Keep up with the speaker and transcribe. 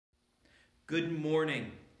Good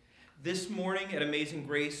morning. This morning at Amazing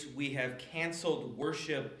Grace, we have canceled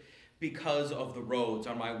worship because of the roads.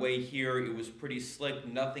 On my way here, it was pretty slick.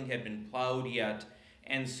 Nothing had been plowed yet.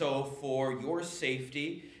 And so for your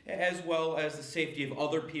safety, as well as the safety of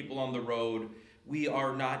other people on the road, we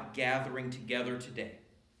are not gathering together today.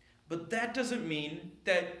 But that doesn't mean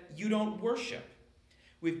that you don't worship.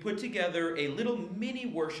 We've put together a little mini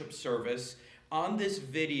worship service on this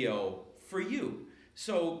video for you.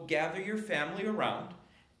 So gather your family around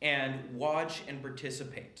and watch and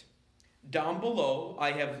participate. Down below,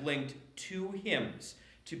 I have linked 2 hymns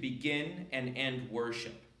to begin and end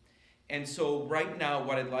worship. And so right now,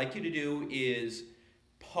 what I'd like you to do is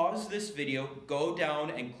pause this video, go down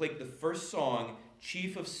and click the first song,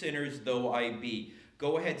 Chief of Sinners Though I Be.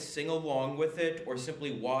 Go ahead, sing along with it, or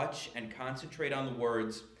simply watch and concentrate on the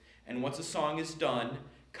words. And once the song is done,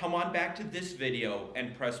 come on back to this video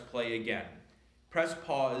and press play again. Press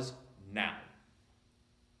pause now.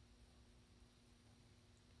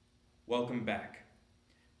 Welcome back.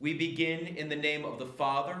 We begin in the name of the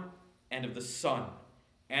Father, and of the Son,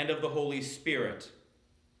 and of the Holy Spirit.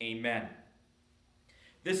 Amen.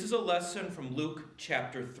 This is a lesson from Luke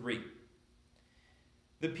chapter 3.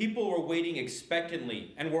 The people were waiting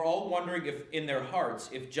expectantly and were all wondering if in their hearts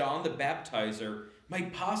if John the Baptizer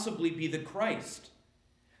might possibly be the Christ.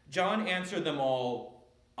 John answered them all,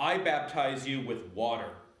 "I baptize you with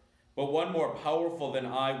water, but one more powerful than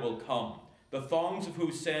I will come, the thongs of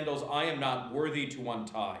whose sandals I am not worthy to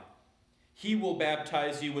untie. He will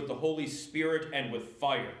baptize you with the Holy Spirit and with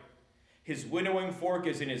fire. His winnowing fork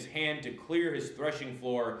is in his hand to clear his threshing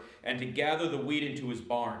floor and to gather the wheat into his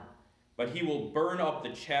barn. But he will burn up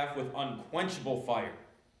the chaff with unquenchable fire."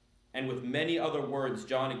 And with many other words,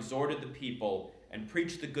 John exhorted the people and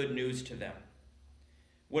preached the good news to them.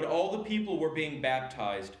 When all the people were being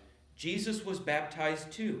baptized, Jesus was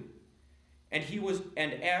baptized too. And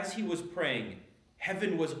as he was praying,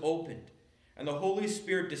 heaven was opened, and the Holy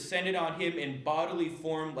Spirit descended on him in bodily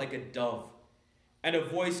form like a dove. And a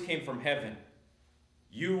voice came from heaven,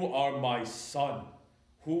 "You are my Son,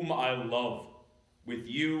 whom I love. With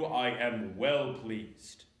you I am well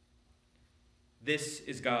pleased." This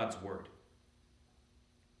is God's word.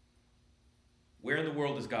 Where in the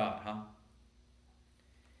world is God, huh?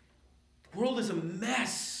 The world is a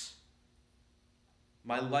mess.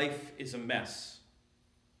 My life is a mess.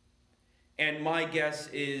 And my guess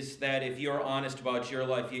is that if you're honest about your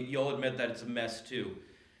life, you'll admit that it's a mess too.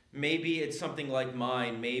 Maybe it's something like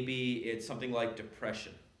mine. Maybe it's something like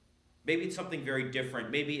depression. Maybe it's something very different.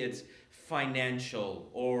 Maybe it's financial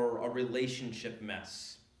or a relationship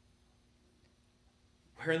mess.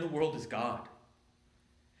 Where in the world is God?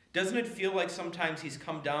 Doesn't it feel like sometimes he's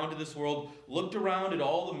come down to this world, looked around at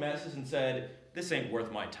all the messes and said, "This ain't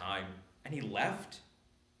worth my time," and he left?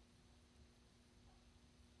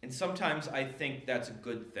 And sometimes I think that's a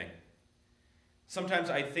good thing. Sometimes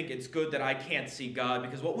I think it's good that I can't see God,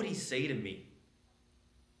 because what would he say to me?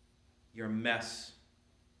 "You're a mess.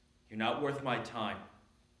 You're not worth my time.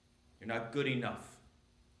 You're not good enough.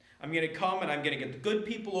 I'm going to come and I'm going to get the good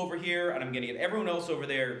people over here and I'm going to get everyone else over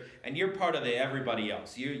there, and you're part of the everybody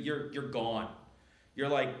else. You're gone. You're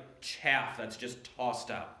like chaff that's just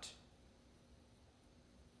tossed out."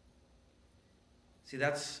 See,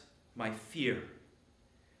 that's my fear.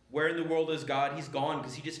 Where in the world is God? He's gone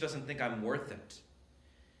because he just doesn't think I'm worth it.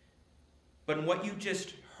 But in what you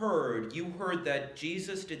just heard, you heard that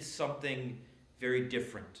Jesus did something very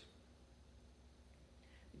different.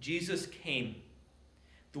 Jesus came.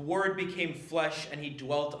 The Word became flesh and he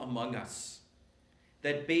dwelt among us.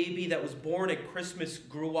 That baby that was born at Christmas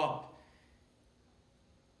grew up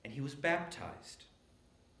and he was baptized.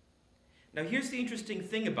 Now here's the interesting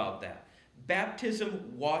thing about that.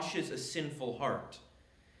 Baptism washes a sinful heart.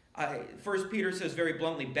 1 Peter says very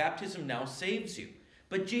bluntly, baptism now saves you.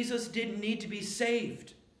 But Jesus didn't need to be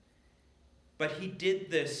saved. But he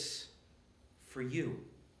did this for you.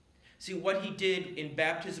 See, what he did in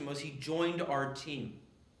baptism was he joined our team.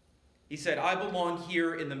 He said, "I belong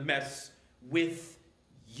here in the mess with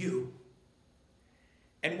you."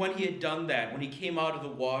 And when he had done that, when he came out of the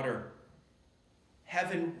water,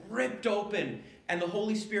 heaven ripped open and the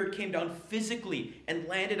Holy Spirit came down physically and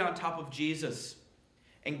landed on top of Jesus.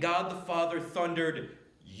 And God the Father thundered,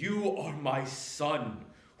 "You are my Son,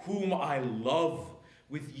 whom I love.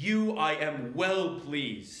 With you I am well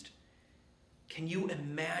pleased." Can you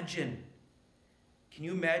imagine? Can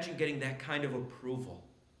you imagine getting that kind of approval?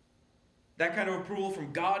 That kind of approval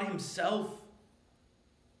from God himself?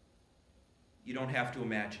 You don't have to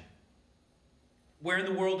imagine. Where in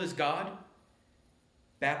the world is God?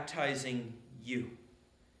 Baptizing you.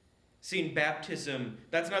 See, in baptism,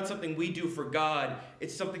 that's not something we do for God.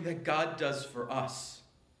 It's something that God does for us.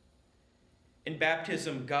 In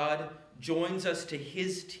baptism, God joins us to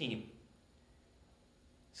his team.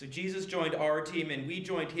 So Jesus joined our team and we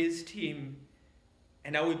joined his team,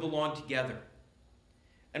 and now we belong together.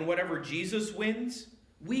 And whatever Jesus wins,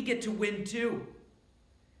 we get to win too.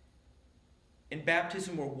 In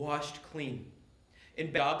baptism, we're washed clean.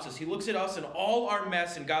 In baptism, he looks at us and all our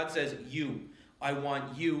mess, and God says, you, I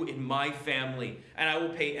want you in my family, and I will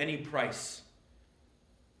pay any price.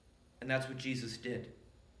 And that's what Jesus did.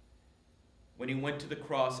 When he went to the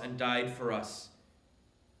cross and died for us,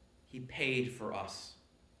 he paid for us,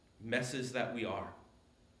 messes that we are.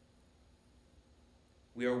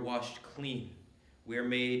 We are washed clean. We are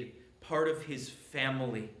made part of his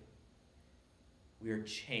family. We are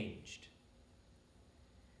changed.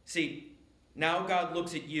 See, now God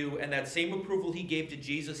looks at you, and that same approval he gave to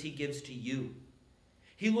Jesus, he gives to you.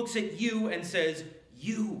 He looks at you and says,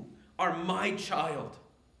 you are my child.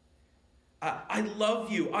 I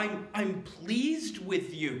love you. I'm pleased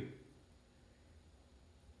with you.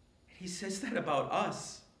 He says that about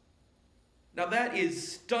us. Now that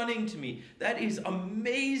is stunning to me. That is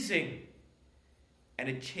amazing. And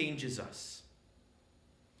it changes us.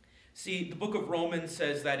 See, the book of Romans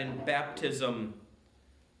says that in baptism,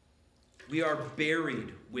 we are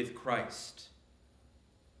buried with Christ.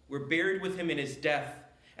 We're buried with him in his death,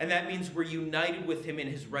 and that means we're united with him in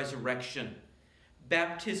his resurrection.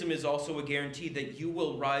 Baptism is also a guarantee that you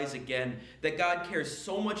will rise again, that God cares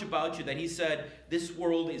so much about you that he said, this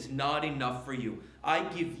world is not enough for you. I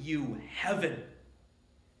give you heaven.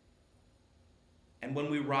 And when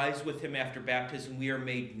we rise with him after baptism, we are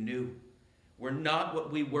made new. We're not what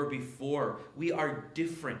we were before. We are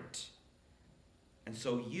different. And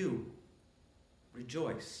so you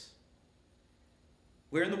rejoice.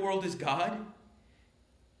 Where in the world is God?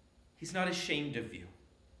 He's not ashamed of you.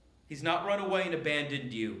 He's not run away and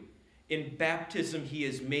abandoned you. In baptism, he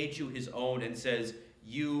has made you his own and says,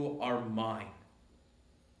 you are mine.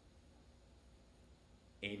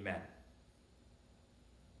 Amen.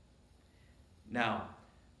 Now,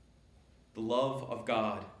 the love of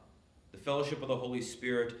God, the fellowship of the Holy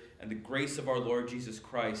Spirit, and the grace of our Lord Jesus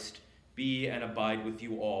Christ be and abide with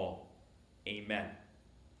you all. Amen.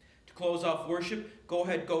 To close off worship, go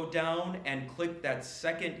ahead, go down and click that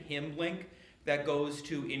second hymn link that goes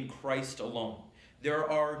to In Christ Alone. There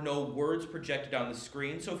are no words projected on the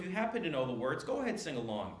screen, so if you happen to know the words, go ahead, sing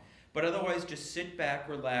along. But otherwise, just sit back,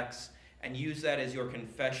 relax, and use that as your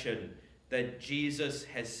confession that Jesus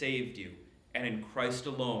has saved you, and in Christ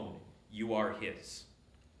alone, you are his.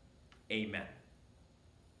 Amen.